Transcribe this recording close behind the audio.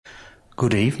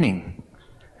Good evening,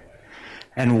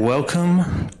 and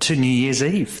welcome to New Year's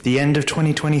Eve, the end of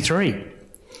 2023.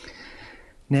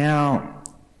 Now,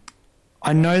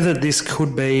 I know that this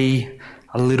could be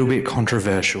a little bit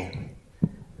controversial,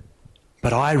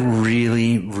 but I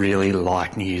really, really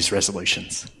like New Year's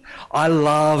resolutions. I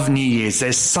love New Year's.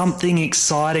 There's something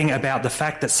exciting about the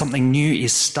fact that something new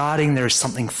is starting. There is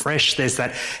something fresh. There's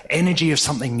that energy of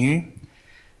something new.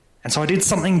 And so I did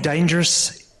something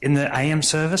dangerous in the AM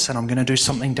service, and I'm going to do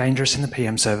something dangerous in the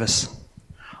PM service.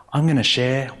 I'm going to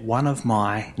share one of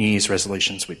my New Year's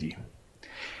resolutions with you.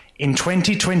 In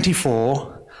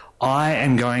 2024, I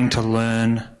am going to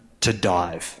learn to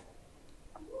dive.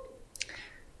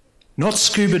 Not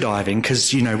scuba diving,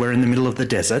 because, we're in the middle of the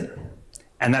desert,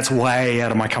 and that's way out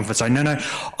of my comfort zone. No,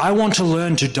 I want to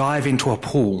learn to dive into a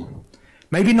pool.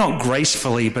 Maybe not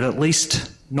gracefully, but at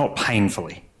least not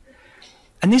painfully.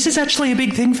 And this is actually a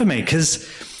big thing for me, because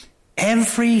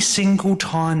every single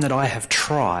time that I have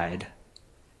tried,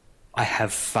 I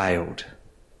have failed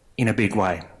in a big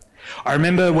way. I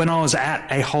remember when I was at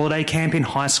a holiday camp in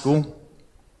high school,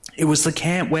 it was the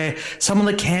camp where some of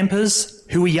the campers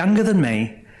who were younger than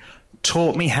me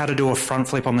taught me how to do a front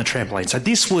flip on the trampoline. So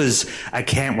this was a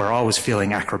camp where I was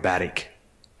feeling acrobatic.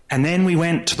 And then we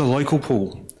went to the local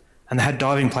pool, and they had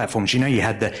diving platforms. You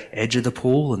had the edge of the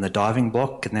pool and the diving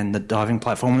block and then the diving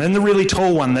platform and then the really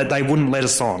tall one that they wouldn't let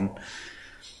us on.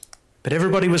 But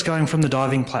everybody was going from the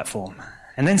diving platform.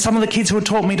 And then some of the kids who had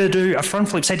taught me to do a front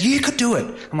flip said, "You could do it."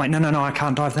 I'm like, no, I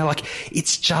can't dive. And they're like,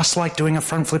 "It's just like doing a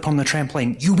front flip on the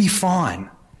trampoline. You'll be fine."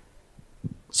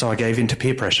 So I gave in to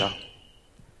peer pressure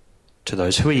to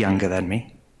those who are younger than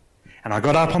me. And I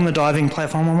got up on the diving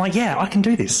platform. I'm like, yeah, I can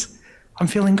do this. I'm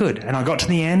feeling good. And I got to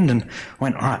the end and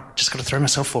went, all right, just got to throw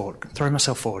myself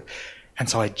forward. And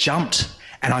so I jumped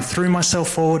and I threw myself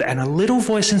forward, and a little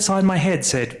voice inside my head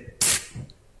said,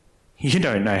 "You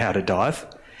don't know how to dive."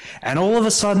 And all of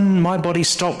a sudden, my body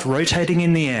stopped rotating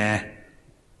in the air.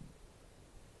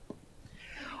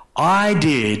 I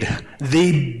did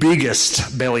the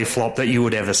biggest belly flop that you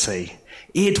would ever see.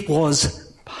 It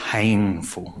was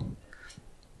painful.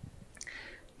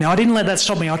 Now, I didn't let that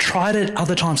stop me. I tried it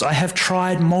other times. I have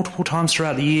tried multiple times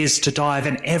throughout the years to dive,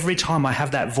 and every time I have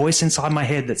that voice inside my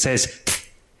head that says,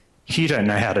 "You don't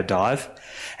know how to dive."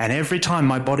 And every time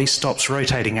my body stops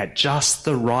rotating at just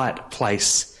the right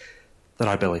place that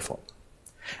I belly flop.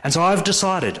 And so I've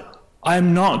decided I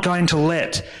am not going to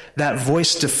let that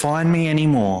voice define me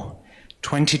anymore.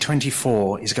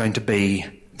 2024 is going to be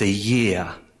the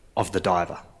year of the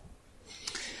diver.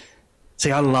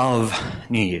 See, I love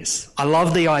New Year's. I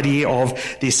love the idea of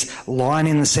this line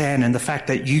in the sand and the fact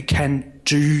that you can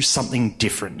do something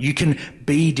different. You can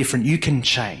be different. You can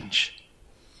change.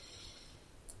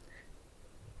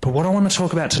 But what I want to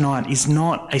talk about tonight is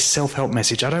not a self-help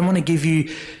message. I don't want to give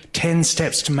you 10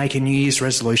 steps to make a New Year's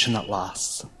resolution that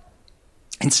lasts.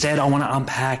 Instead, I want to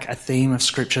unpack a theme of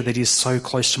Scripture that is so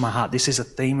close to my heart. This is a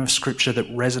theme of Scripture that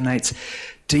resonates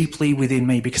deeply within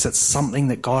me because it's something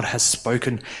that God has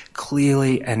spoken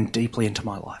clearly and deeply into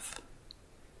my life.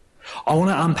 I want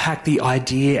to unpack the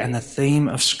idea and the theme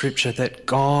of Scripture that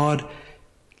God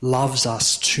loves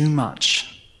us too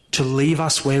much to leave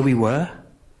us where we were,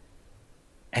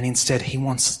 and instead He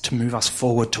wants to move us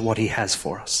forward to what He has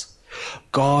for us.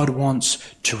 God wants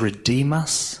to redeem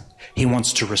us. He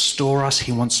wants to restore us.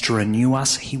 He wants to renew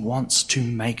us. He wants to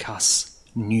make us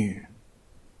new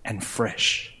and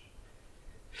fresh.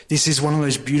 This is one of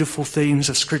those beautiful themes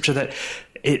of Scripture that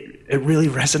it really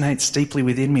resonates deeply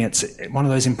within me. It's one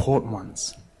of those important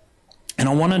ones. And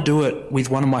I want to do it with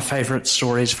one of my favourite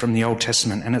stories from the Old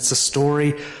Testament, and it's the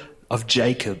story of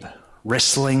Jacob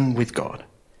wrestling with God.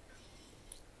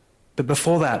 But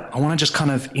before that, I want to just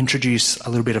kind of introduce a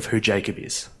little bit of who Jacob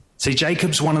is. See,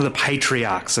 Jacob's one of the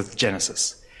patriarchs of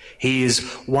Genesis. He is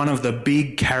one of the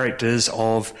big characters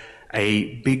of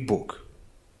a big book.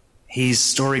 His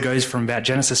story goes from about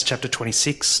Genesis chapter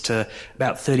 26 to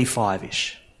about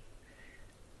 35-ish.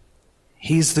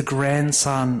 He's the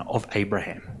grandson of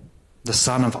Abraham, the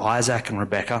son of Isaac and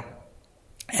Rebekah,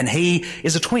 and he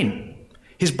is a twin.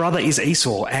 His brother is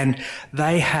Esau, and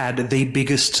they had the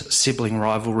biggest sibling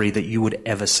rivalry that you would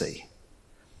ever see.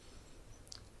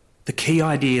 The key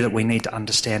idea that we need to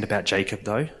understand about Jacob,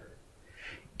 though,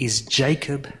 is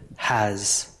Jacob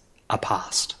has a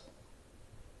past.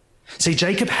 See,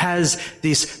 Jacob has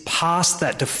this past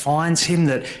that defines him,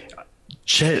 that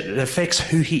affects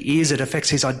who he is, it affects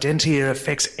his identity, it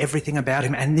affects everything about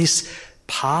him. And this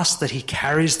past that he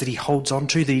carries, that he holds on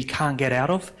to, that he can't get out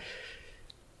of,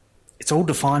 it's all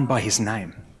defined by his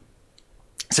name.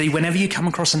 See, whenever you come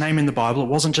across a name in the Bible, it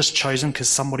wasn't just chosen because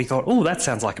somebody thought, oh, that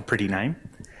sounds like a pretty name.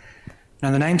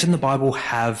 Now, the names in the Bible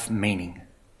have meaning.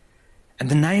 And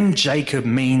the name Jacob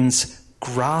means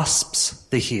grasps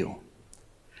the heel.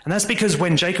 And that's because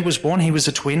when Jacob was born, he was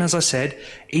a twin, as I said.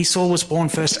 Esau was born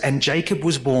first, and Jacob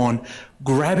was born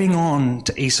grabbing on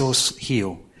to Esau's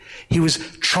heel. He was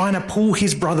trying to pull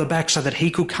his brother back so that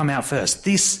he could come out first.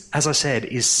 This, as I said,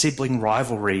 is sibling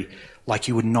rivalry like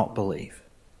you would not believe.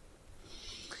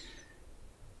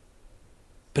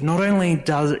 But not only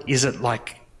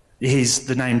is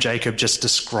the name Jacob just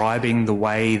describing the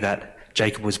way that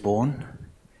Jacob was born,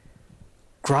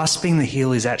 grasping the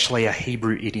heel is actually a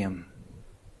Hebrew idiom.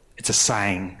 It's a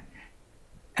saying,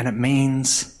 and it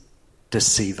means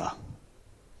deceiver.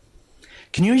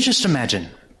 Can you just imagine?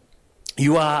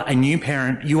 You are a new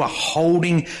parent, you are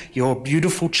holding your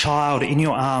beautiful child in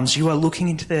your arms, you are looking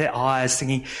into their eyes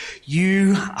thinking,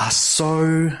 you are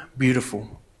so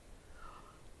beautiful.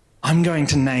 I'm going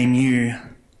to name you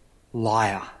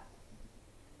liar.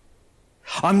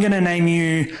 I'm going to name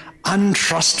you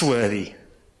untrustworthy.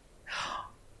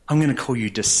 I'm going to call you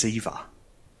deceiver.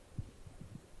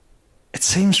 It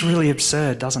seems really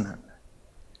absurd, doesn't it?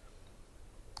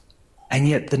 And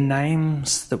yet the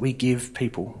names that we give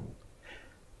people,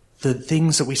 the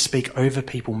things that we speak over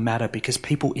people matter because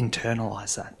people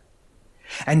internalize that.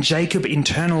 And Jacob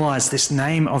internalized this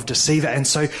name of deceiver, and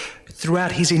so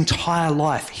throughout his entire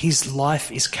life, his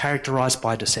life is characterized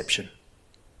by deception.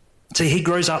 So he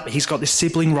grows up, he's got this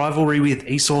sibling rivalry with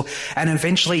Esau, and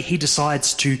eventually he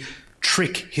decides to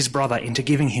trick his brother into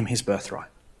giving him his birthright.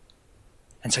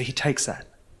 And so he takes that.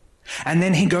 And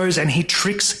then he goes and he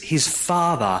tricks his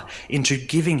father into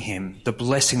giving him the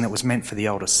blessing that was meant for the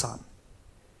eldest son.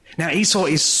 Now Esau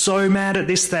is so mad at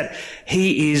this that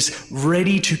he is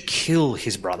ready to kill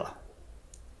his brother.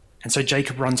 And so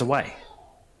Jacob runs away.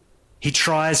 He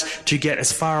tries to get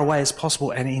as far away as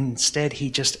possible, and instead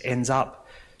he just ends up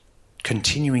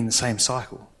continuing the same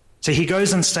cycle. So he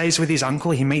goes and stays with his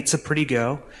uncle, he meets a pretty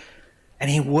girl, and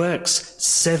he works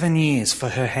 7 years for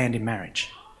her hand in marriage,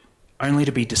 only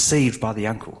to be deceived by the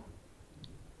uncle.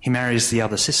 He marries the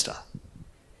other sister.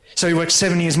 So he works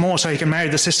 7 years more so he can marry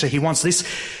the sister. He wants this,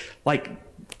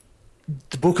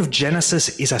 the book of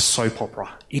Genesis is a soap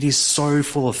opera. It is so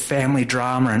full of family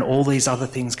drama and all these other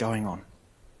things going on.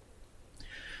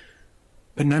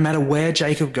 But no matter where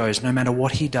Jacob goes, no matter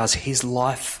what he does, his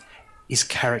life is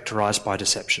characterized by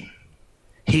deception.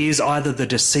 He is either the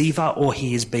deceiver or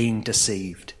he is being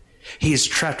deceived. He is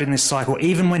trapped in this cycle.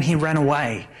 Even when he ran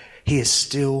away, he is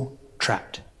still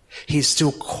trapped. He is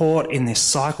still caught in this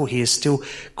cycle. He is still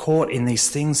caught in these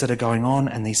things that are going on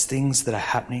and these things that are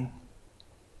happening.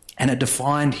 And it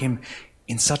defined him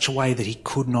in such a way that he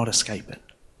could not escape it.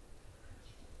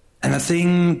 And the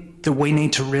thing that we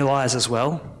need to realize as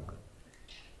well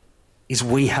is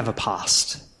we have a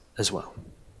past as well.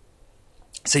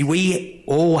 See, we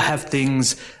all have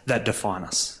things that define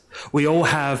us. We all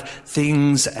have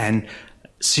things and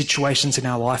situations in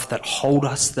our life that hold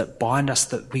us, that bind us,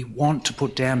 that we want to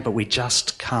put down, but we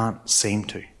just can't seem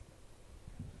to.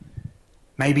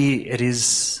 Maybe it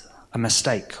is a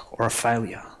mistake or a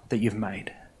failure that you've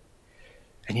made,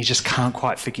 and you just can't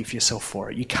quite forgive yourself for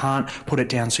it. You can't put it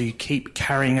down, so you keep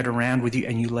carrying it around with you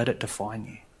and you let it define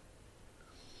you.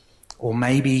 Or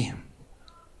maybe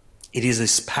it is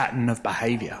this pattern of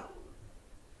behaviour,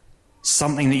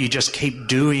 something that you just keep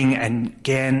doing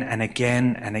again and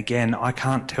again and again. I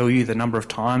can't tell you the number of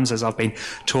times as I've been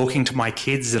talking to my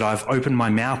kids that I've opened my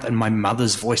mouth and my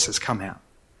mother's voice has come out.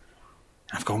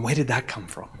 And I've gone, where did that come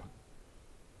from?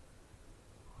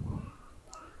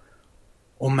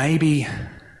 Or maybe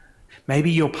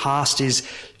your past is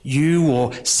you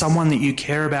or someone that you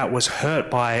care about was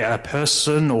hurt by a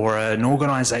person or an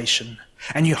organisation,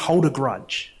 and you hold a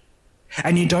grudge.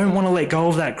 And you don't want to let go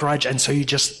of that grudge, and so you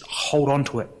just hold on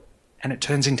to it. And it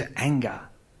turns into anger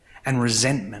and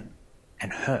resentment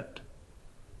and hurt.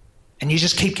 And you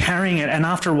just keep carrying it, and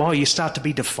after a while you start to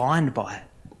be defined by it.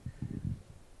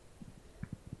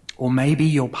 Or maybe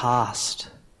your past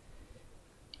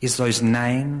is those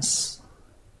names,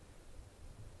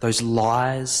 those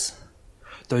lies,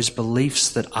 those beliefs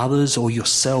that others or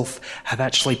yourself have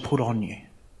actually put on you.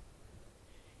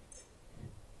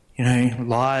 You know,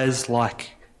 lies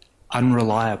like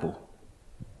unreliable,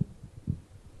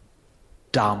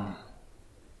 dumb,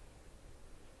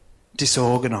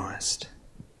 disorganised,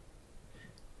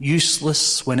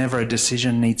 useless whenever a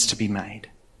decision needs to be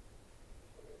made,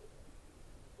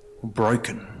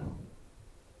 broken.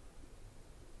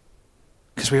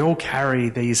 Because we all carry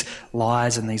these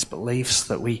lies and these beliefs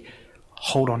that we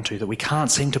hold on to, that we can't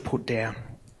seem to put down.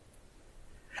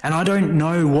 And I don't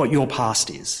know what your past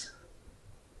is.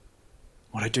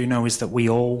 What I do know is that we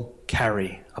all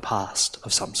carry a past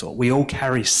of some sort. We all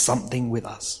carry something with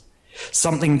us,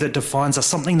 something that defines us,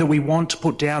 something that we want to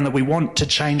put down, that we want to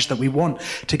change, that we want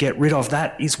to get rid of.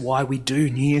 That is why we do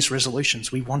New Year's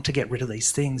resolutions. We want to get rid of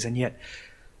these things, and yet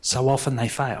so often they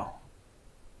fail.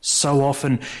 So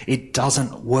often it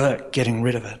doesn't work getting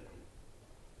rid of it.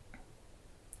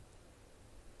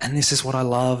 And this is what I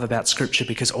love about Scripture,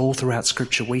 because all throughout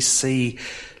Scripture we see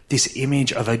this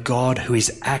image of a God who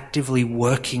is actively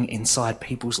working inside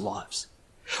people's lives.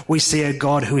 We see a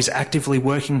God who is actively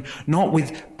working not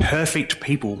with perfect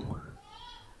people,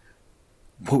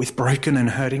 but with broken and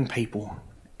hurting people.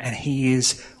 And he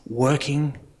is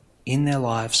working in their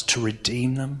lives to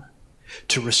redeem them,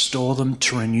 to restore them,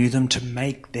 to renew them, to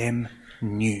make them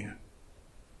new.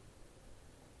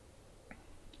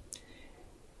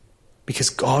 Because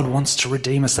God wants to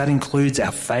redeem us. That includes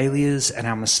our failures and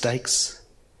our mistakes.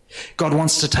 God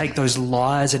wants to take those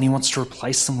lies and he wants to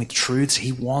replace them with truths.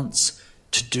 He wants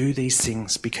to do these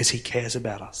things because he cares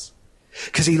about us.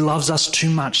 Because he loves us too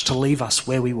much to leave us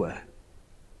where we were.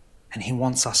 And he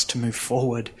wants us to move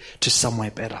forward to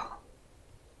somewhere better.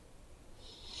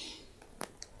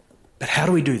 But how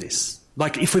do we do this?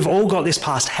 Like, if we've all got this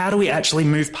past, how do we actually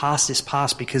move past this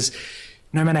past? Because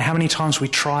no matter how many times we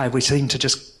try, we seem to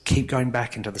just keep going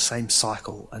back into the same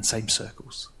cycle and same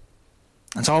circles.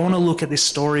 And so I want to look at this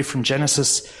story from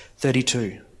Genesis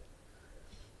 32.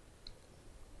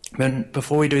 But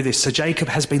before we do this, so Jacob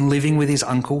has been living with his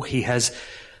uncle.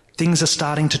 Things are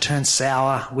starting to turn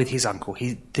sour with his uncle.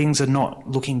 Things are not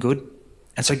looking good.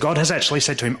 And so God has actually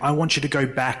said to him, I want you to go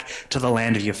back to the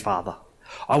land of your father.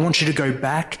 I want you to go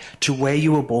back to where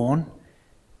you were born.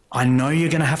 I know you're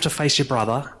going to have to face your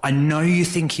brother. I know you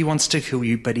think he wants to kill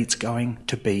you, but it's going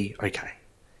to be okay.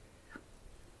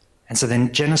 And so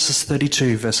then Genesis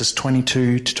 32 verses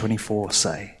 22 to 24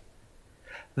 say,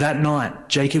 that night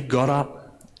Jacob got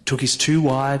up, took his 2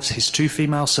 wives, his 2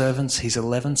 female servants, his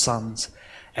 11 sons,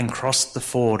 and crossed the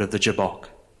ford of the Jabbok.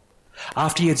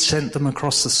 After he had sent them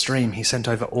across the stream, he sent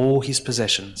over all his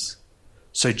possessions.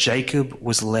 So Jacob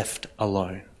was left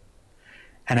alone,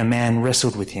 and a man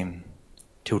wrestled with him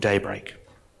till daybreak.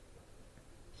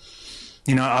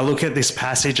 You know, I look at this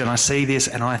passage and I see this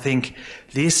and I think,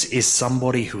 this is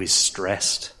somebody who is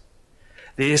stressed.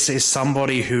 This is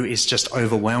somebody who is just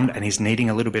overwhelmed and is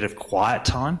needing a little bit of quiet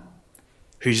time,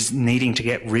 who's needing to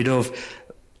get rid of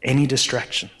any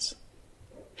distractions.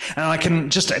 And I can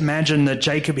just imagine that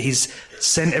Jacob, he's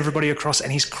sent everybody across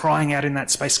and he's crying out in that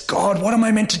space, God, what am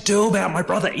I meant to do about my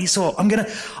brother Esau? I'm going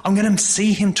to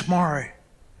see him tomorrow,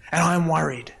 and I'm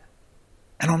worried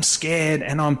and I'm scared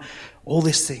and I'm all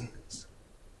this thing.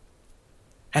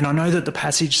 And I know that the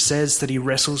passage says that he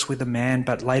wrestles with a man,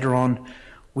 but later on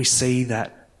we see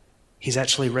that he's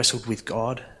actually wrestled with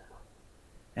God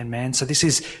and man. So this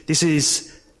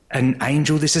is an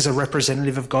angel, this is a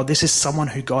representative of God, this is someone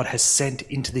who God has sent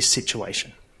into this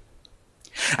situation.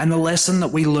 And the lesson that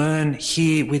we learn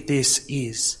here with this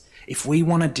is, if we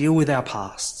want to deal with our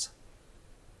pasts,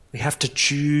 we have to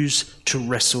choose to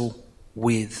wrestle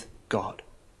with God.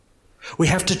 We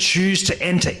have to choose to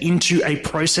enter into a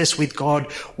process with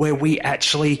God where we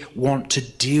actually want to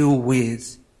deal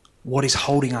with what is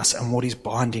holding us and what is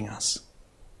binding us.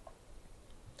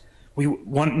 We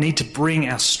need to bring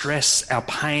our stress, our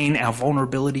pain, our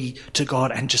vulnerability to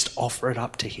God and just offer it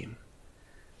up to him.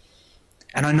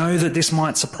 And I know that this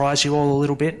might surprise you all a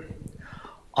little bit.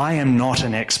 I am not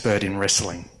an expert in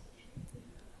wrestling.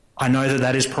 I know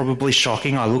that is probably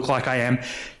shocking. I look like I am.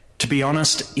 To be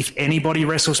honest, if anybody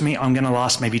wrestles me, I'm going to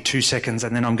last maybe 2 seconds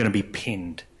and then I'm going to be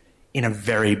pinned in a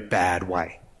very bad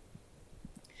way.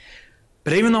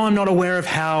 But even though I'm not aware of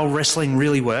how wrestling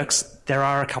really works, there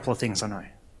are a couple of things I know.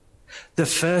 The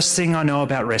first thing I know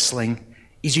about wrestling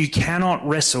is you cannot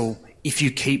wrestle if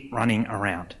you keep running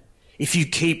around, if you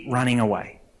keep running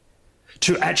away.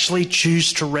 To actually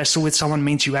choose to wrestle with someone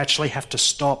means you actually have to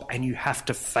stop and you have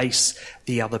to face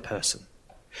the other person.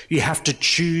 You have to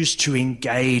choose to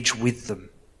engage with them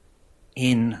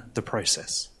in the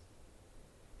process.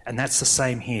 And that's the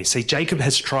same here. See, Jacob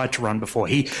has tried to run before.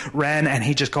 He ran and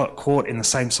he just got caught in the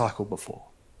same cycle before.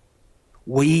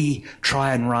 We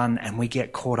try and run and we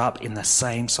get caught up in the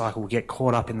same cycle. We get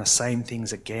caught up in the same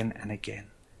things again and again.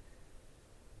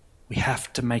 We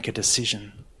have to make a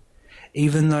decision.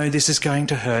 Even though this is going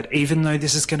to hurt, even though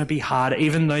this is going to be hard,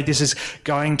 even though this is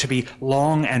going to be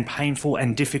long and painful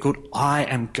and difficult, I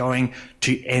am going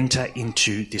to enter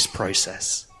into this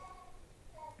process.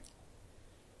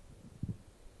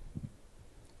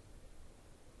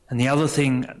 And the other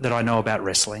thing that I know about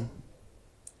wrestling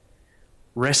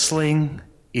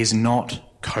is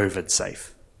not COVID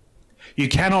safe. You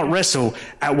cannot wrestle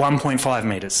at 1.5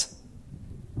 meters.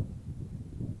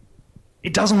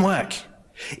 It doesn't work.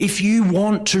 If you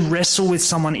want to wrestle with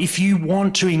someone, if you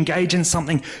want to engage in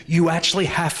something, you actually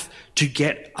have to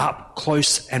get up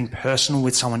close and personal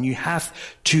with someone. You have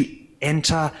to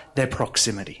enter their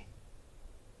proximity.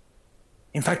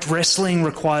 In fact, wrestling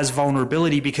requires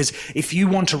vulnerability, because if you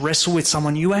want to wrestle with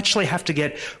someone, you actually have to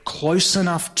get close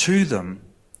enough to them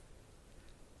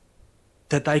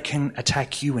that they can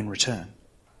attack you in return.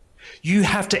 You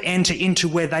have to enter into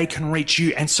where they can reach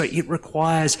you, and so it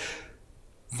requires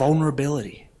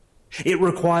vulnerability. It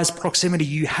requires proximity.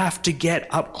 You have to get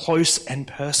up close and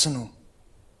personal.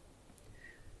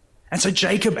 And so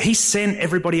Jacob, he sent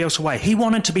everybody else away. He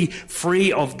wanted to be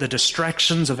free of the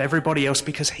distractions of everybody else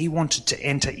because he wanted to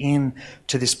enter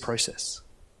into this process.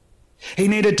 He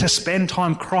needed to spend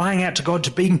time crying out to God,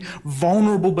 to being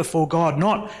vulnerable before God,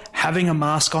 not having a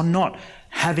mask on, not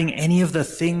having any of the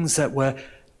things that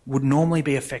would normally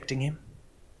be affecting him.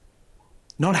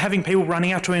 Not having people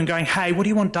running up to him going, hey, what do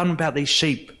you want done about these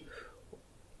sheep?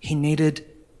 He needed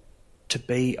to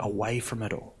be away from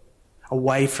it all,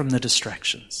 away from the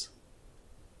distractions.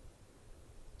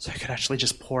 So he could actually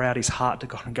just pour out his heart to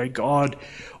God and go, God,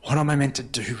 what am I meant to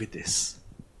do with this?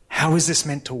 How is this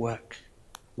meant to work?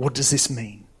 What does this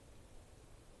mean?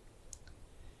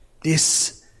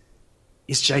 This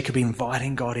is Jacob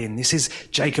inviting God in. This is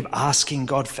Jacob asking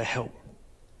God for help.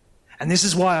 And this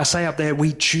is why I say up there,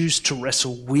 we choose to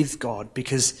wrestle with God,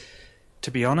 because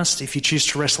to be honest, if you choose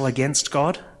to wrestle against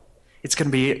God, it's going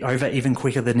to be over even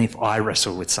quicker than if I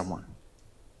wrestle with someone.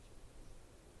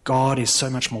 God is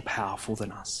so much more powerful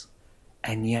than us,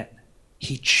 and yet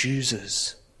he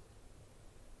chooses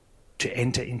to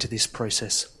enter into this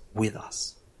process with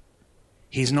us.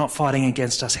 He's not fighting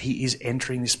against us. He is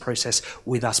entering this process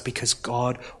with us because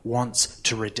God wants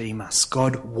to redeem us.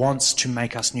 God wants to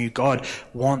make us new. God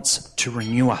wants to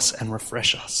renew us and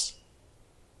refresh us.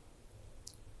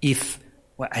 If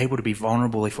we're able to be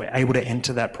vulnerable, if we're able to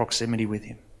enter that proximity with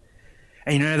him.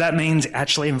 And that means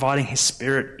actually inviting his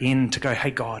Spirit in to go,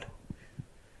 hey God,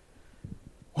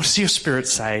 what does your Spirit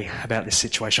say about this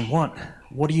situation? What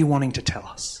are you wanting to tell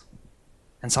us?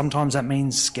 And sometimes that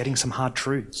means getting some hard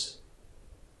truths.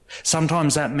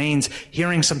 Sometimes that means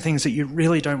hearing some things that you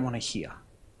really don't want to hear.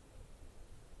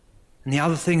 And the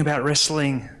other thing about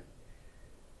wrestling,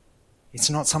 it's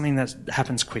not something that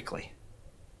happens quickly.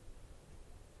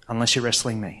 Unless you're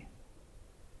wrestling me.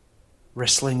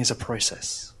 Wrestling is a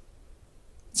process.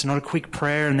 It's not a quick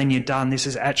prayer and then you're done. This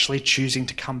is actually choosing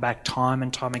to come back time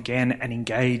and time again and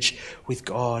engage with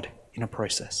God in a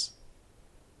process.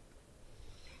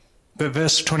 But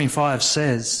verse 25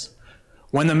 says,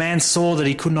 when the man saw that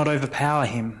he could not overpower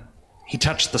him, he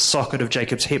touched the socket of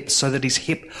Jacob's hip so that his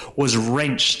hip was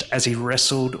wrenched as he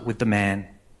wrestled with the man.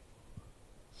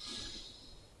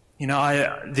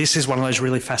 This is one of those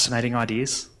really fascinating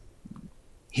ideas.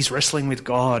 He's wrestling with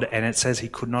God and it says he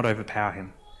could not overpower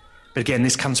him. But again,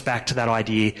 this comes back to that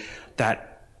idea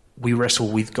that we wrestle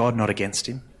with God, not against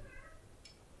him.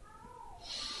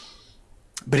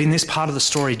 But in this part of the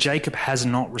story, Jacob has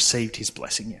not received his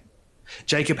blessing yet.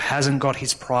 Jacob hasn't got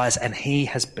his prize and he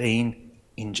has been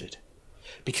injured.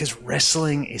 Because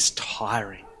wrestling is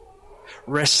tiring.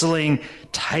 Wrestling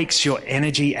takes your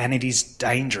energy and it is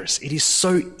dangerous. It is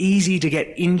so easy to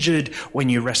get injured when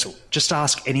you wrestle. Just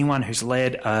ask anyone who's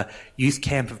led a youth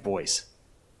camp of boys.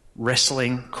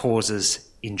 Wrestling causes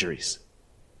injuries.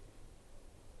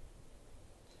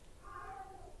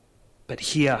 But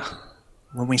here,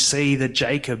 when we see that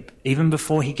Jacob, even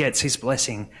before he gets his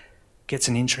blessing, gets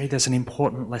an injury, there's an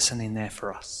important lesson in there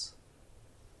for us.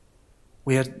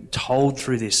 We are told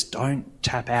through this, don't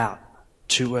tap out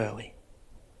too early.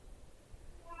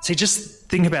 See, just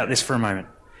think about this for a moment.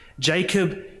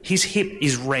 Jacob, his hip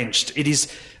is wrenched. It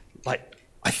is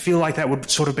I feel like that would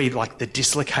sort of be like the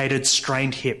dislocated,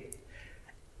 strained hip.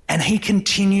 And he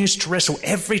continues to wrestle.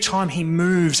 Every time he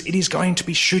moves, it is going to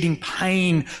be shooting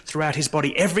pain throughout his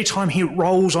body. Every time he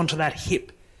rolls onto that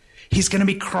hip, he's going to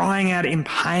be crying out in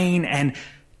pain and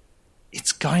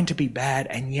it's going to be bad.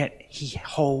 And yet he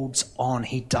holds on.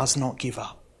 He does not give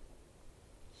up.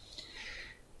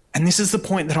 And this is the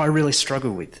point that I really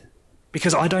struggle with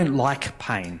because I don't like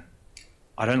pain.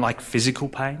 I don't like physical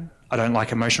pain. I don't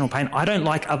like emotional pain. I don't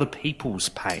like other people's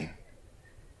pain.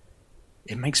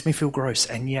 It makes me feel gross.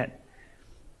 And yet,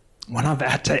 when I've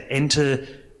had to enter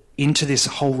into this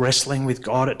whole wrestling with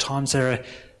God, at times there are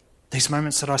these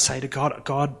moments that I say to God,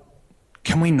 God,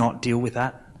 can we not deal with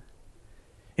that?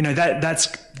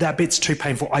 That bit's too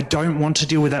painful. I don't want to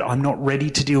deal with that. I'm not ready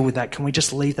to deal with that. Can we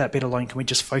just leave that bit alone? Can we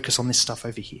just focus on this stuff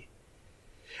over here?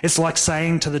 It's like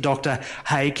saying to the doctor,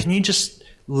 hey, can you just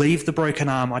leave the broken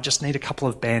arm? I just need a couple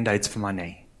of Band-Aids for my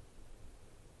knee.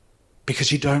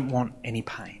 Because you don't want any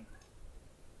pain.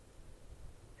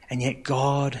 And yet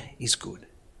God is good.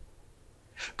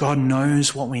 God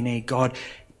knows what we need. God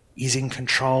is in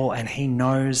control, and he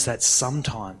knows that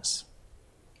sometimes,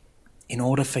 in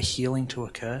order for healing to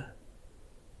occur,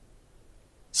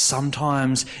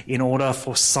 sometimes in order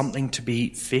for something to be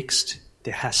fixed,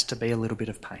 there has to be a little bit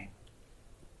of pain.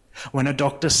 When a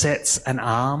doctor sets an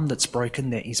arm that's broken,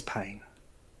 there is pain.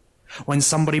 When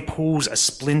somebody pulls a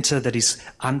splinter that is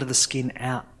under the skin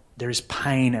out, there is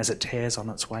pain as it tears on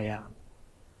its way out.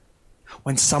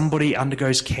 When somebody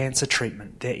undergoes cancer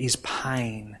treatment, there is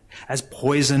pain as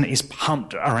poison is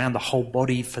pumped around the whole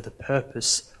body for the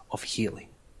purpose of healing.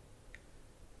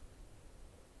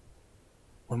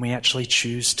 When we actually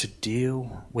choose to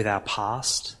deal with our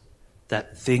past,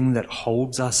 that thing that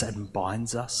holds us and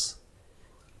binds us,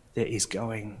 there is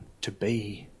going to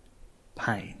be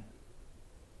pain.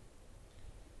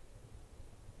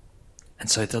 And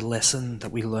so the lesson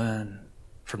that we learn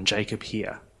from Jacob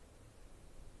here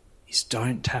is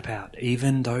don't tap out.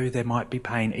 Even though there might be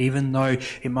pain, even though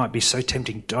it might be so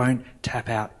tempting, don't tap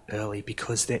out early,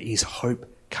 because there is hope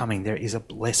coming. There is a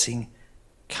blessing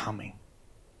coming.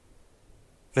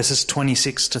 Verses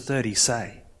 26 to 30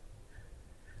 say,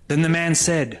 Then the man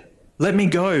said, Let me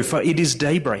go, for it is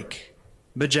daybreak.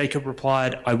 But Jacob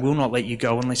replied, I will not let you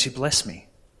go unless you bless me.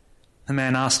 The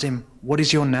man asked him, What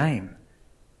is your name?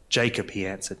 Jacob, he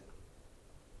answered.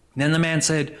 Then the man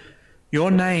said,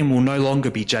 Your name will no longer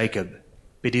be Jacob,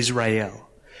 but Israel,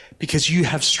 because you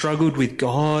have struggled with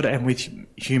God and with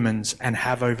humans and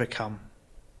have overcome.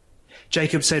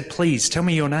 Jacob said, Please tell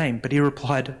me your name. But he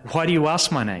replied, Why do you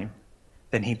ask my name?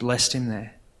 Then he blessed him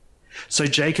there. So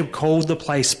Jacob called the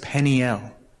place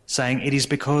Peniel, saying, It is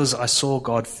because I saw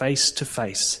God face to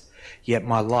face, yet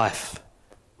my life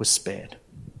was spared.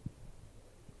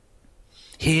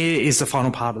 Here is the final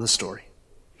part of the story.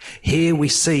 Here we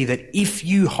see that if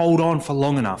you hold on for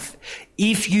long enough,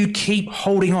 if you keep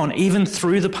holding on, even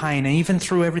through the pain, even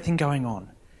through everything going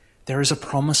on, there is a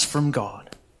promise from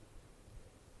God.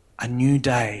 A new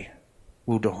day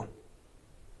will dawn.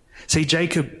 See,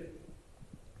 Jacob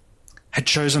had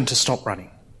chosen to stop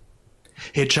running.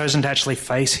 He had chosen to actually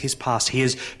face his past. He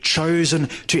has chosen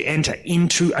to enter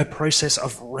into a process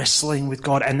of wrestling with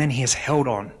God, and then he has held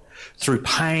on through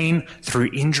pain,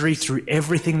 through injury, through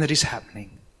everything that is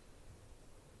happening.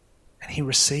 And he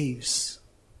receives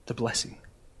the blessing.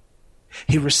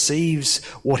 He receives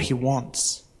what he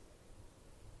wants.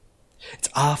 It's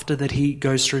after that he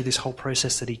goes through this whole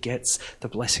process that he gets the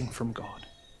blessing from God.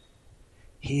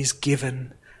 He is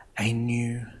given a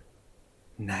new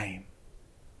name.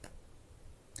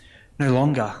 No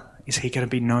longer is he going to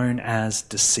be known as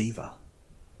deceiver.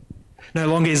 No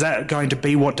longer is that going to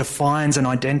be what defines and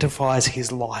identifies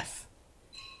his life.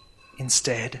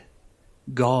 Instead,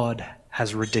 God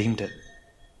has redeemed it.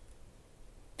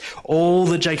 All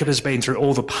that Jacob has been through,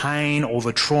 all the pain, all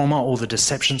the trauma, all the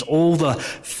deceptions, all the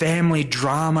family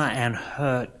drama and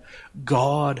hurt,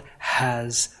 God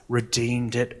has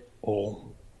redeemed it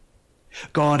all.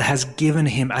 God has given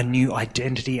him a new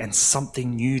identity and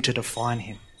something new to define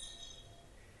him.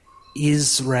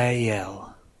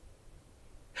 Israel.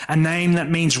 A name that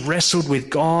means wrestled with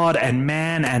God and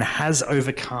man and has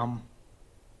overcome.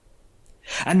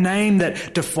 A name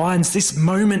that defines this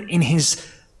moment in his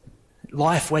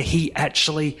life where he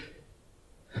actually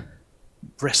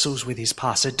wrestles with his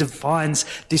past. It defines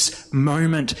this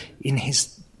moment in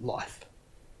his life.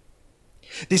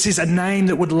 This is a name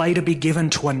that would later be given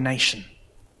to a nation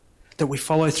that we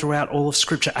follow throughout all of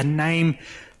Scripture. A name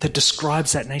that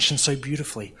describes that nation so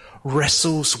beautifully.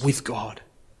 Wrestles with God.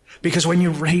 Because when you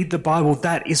read the Bible,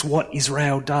 that is what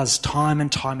Israel does time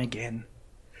and time again.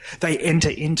 They enter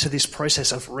into this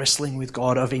process of wrestling with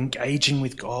God, of engaging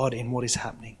with God in what is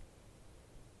happening.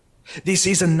 This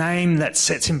is a name that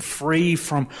sets him free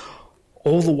from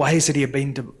all the ways that he had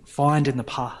been defined in the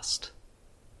past.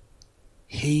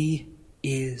 He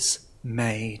is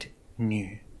made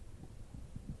new.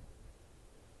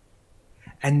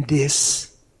 And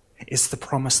this is the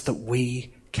promise that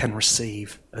we can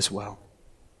receive as well.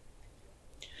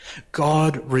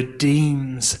 God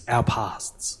redeems our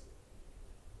pasts.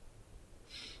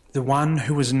 The one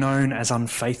who was known as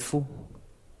unfaithful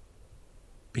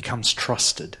becomes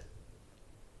trusted.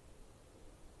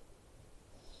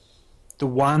 The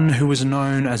one who was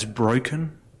known as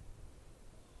broken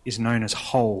is known as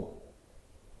whole.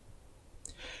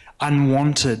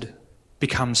 Unwanted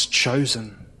becomes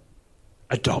chosen,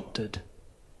 adopted,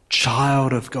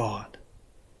 child of God.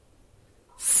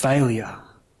 Failure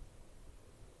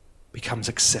becomes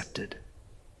accepted.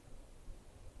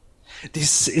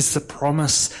 This is the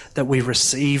promise that we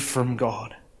receive from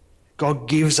God. God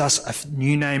gives us a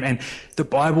new name, and the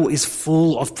Bible is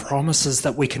full of promises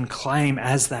that we can claim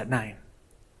as that name.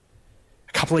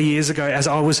 A couple of years ago, as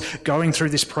I was going through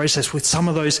this process with some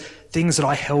of those things that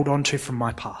I held on to from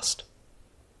my past,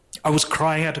 I was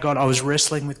crying out to God, I was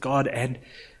wrestling with God, and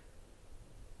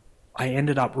I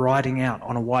ended up writing out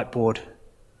on a whiteboard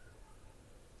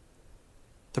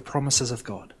the promises of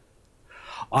God.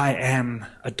 I am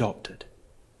adopted.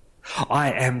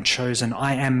 I am chosen.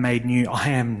 I am made new. I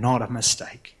am not a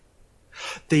mistake.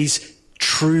 These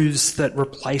truths that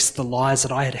replace the lies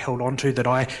that I had held onto, that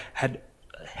I had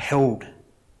held,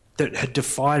 that had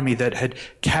defined me, that had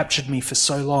captured me for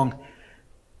so long,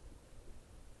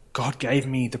 God gave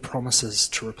me the promises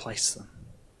to replace them.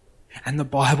 And the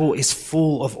Bible is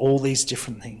full of all these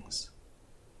different things.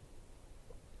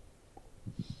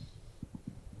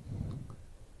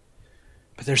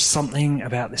 But there's something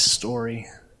about this story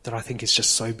that I think is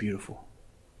just so beautiful.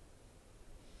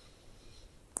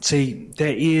 See,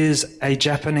 there is a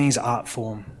Japanese art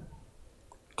form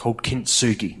called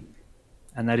kintsugi,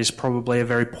 and that is probably a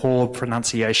very poor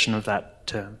pronunciation of that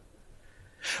term.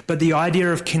 But the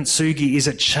idea of kintsugi is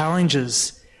it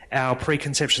challenges our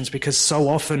preconceptions, because so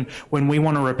often when we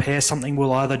want to repair something,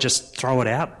 we'll either just throw it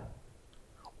out,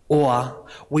 or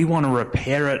we want to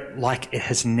repair it like it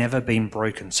has never been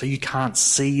broken, so you can't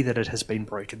see that it has been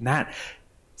broken. That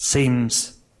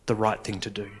seems the right thing to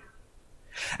do.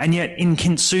 And yet in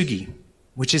kintsugi,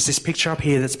 which is this picture up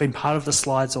here that's been part of the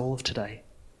slides all of today,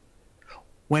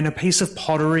 when a piece of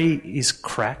pottery is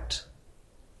cracked,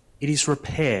 it is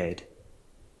repaired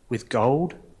with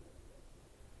gold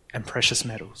and precious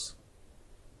metals.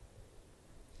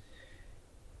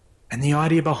 And the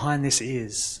idea behind this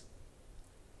is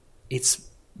its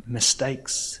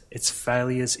mistakes, its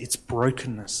failures, its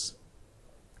brokenness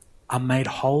are made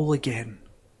whole again,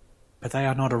 but they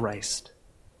are not erased.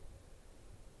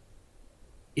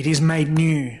 It is made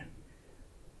new,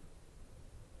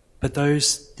 but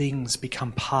those things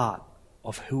become part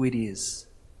of who it is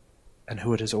and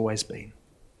who it has always been.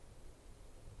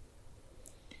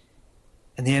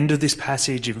 And the end of this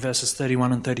passage in verses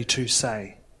 31 and 32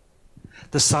 say,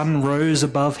 "The sun rose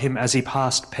above him as he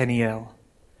passed Peniel,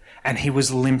 and he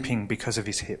was limping because of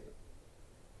his hip.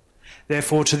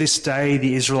 Therefore, to this day,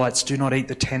 the Israelites do not eat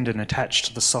the tendon attached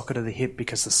to the socket of the hip,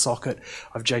 because the socket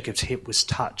of Jacob's hip was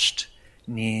touched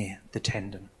near the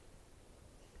tendon."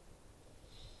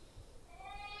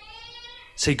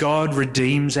 See, God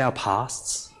redeems our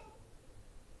pasts,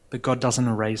 but God doesn't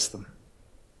erase them.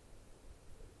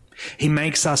 He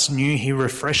makes us new, he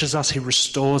refreshes us, he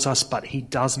restores us, but he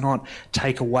does not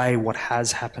take away what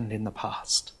has happened in the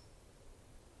past.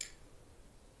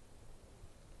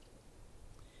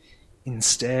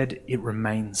 Instead, it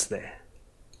remains there,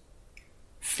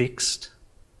 fixed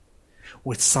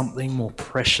with something more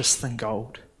precious than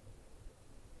gold,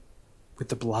 with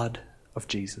the blood of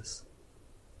Jesus.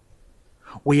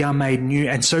 We are made new,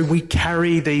 and so we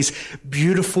carry these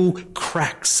beautiful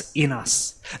cracks in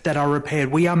us that are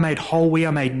repaired. We are made whole, we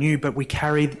are made new, but we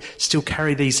still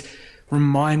carry these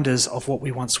reminders of what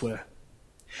we once were.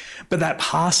 But that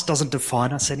past doesn't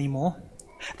define us anymore.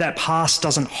 That past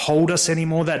doesn't hold us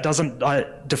anymore. That doesn't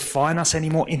define us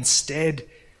anymore. Instead,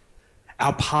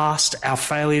 our past, our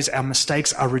failures, our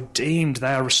mistakes are redeemed.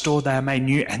 They are restored. They are made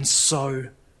new. And so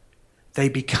they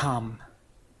become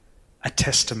a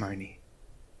testimony.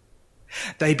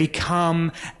 They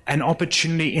become an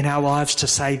opportunity in our lives to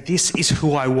say, this is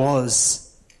who I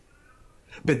was,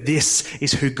 but this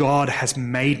is who God has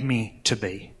made me to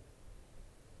be.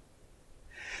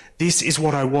 This is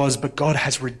what I was, but God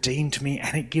has redeemed me,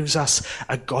 and it gives us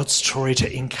a God story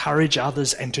to encourage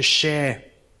others and to share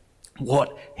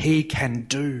what he can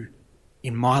do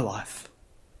in my life.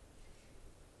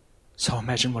 So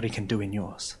imagine what he can do in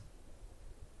yours.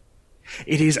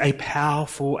 It is a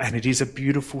powerful and it is a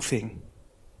beautiful thing,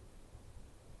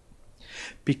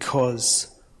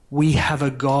 because we have a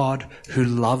God who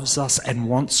loves us and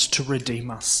wants to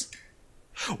redeem us.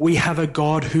 We have a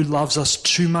God who loves us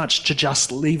too much to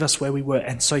just leave us where we were,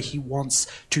 and so he wants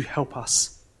to help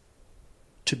us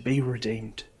to be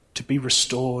redeemed, to be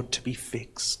restored, to be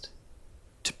fixed,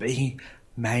 to be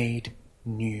made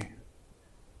new.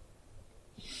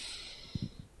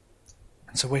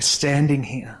 And so we're standing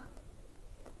here,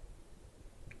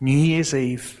 New Year's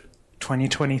Eve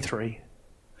 2023.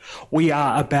 We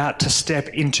are about to step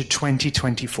into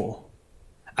 2024.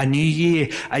 A new year,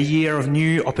 a year of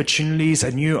new opportunities,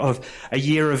 a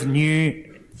year of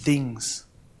new things.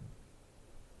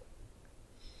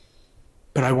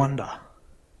 But I wonder,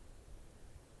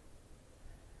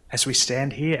 as we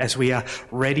stand here, as we are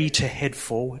ready to head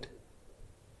forward?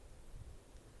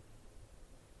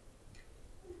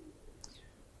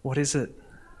 What is it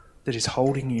that is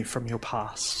holding you from your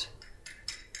past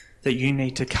that you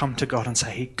need to come to God and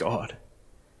say, hey, God,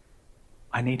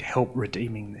 I need help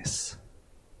redeeming this.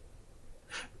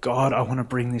 God, I want to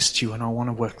bring this to you and I want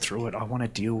to work through it. I want to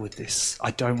deal with this.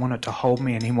 I don't want it to hold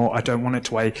me anymore. I don't want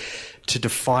it to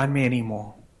define me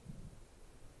anymore.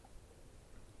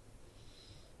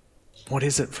 What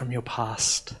is it from your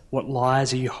past? What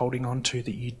lies are you holding on to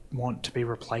that you want to be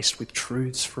replaced with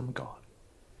truths from God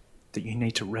that you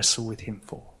need to wrestle with him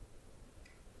for?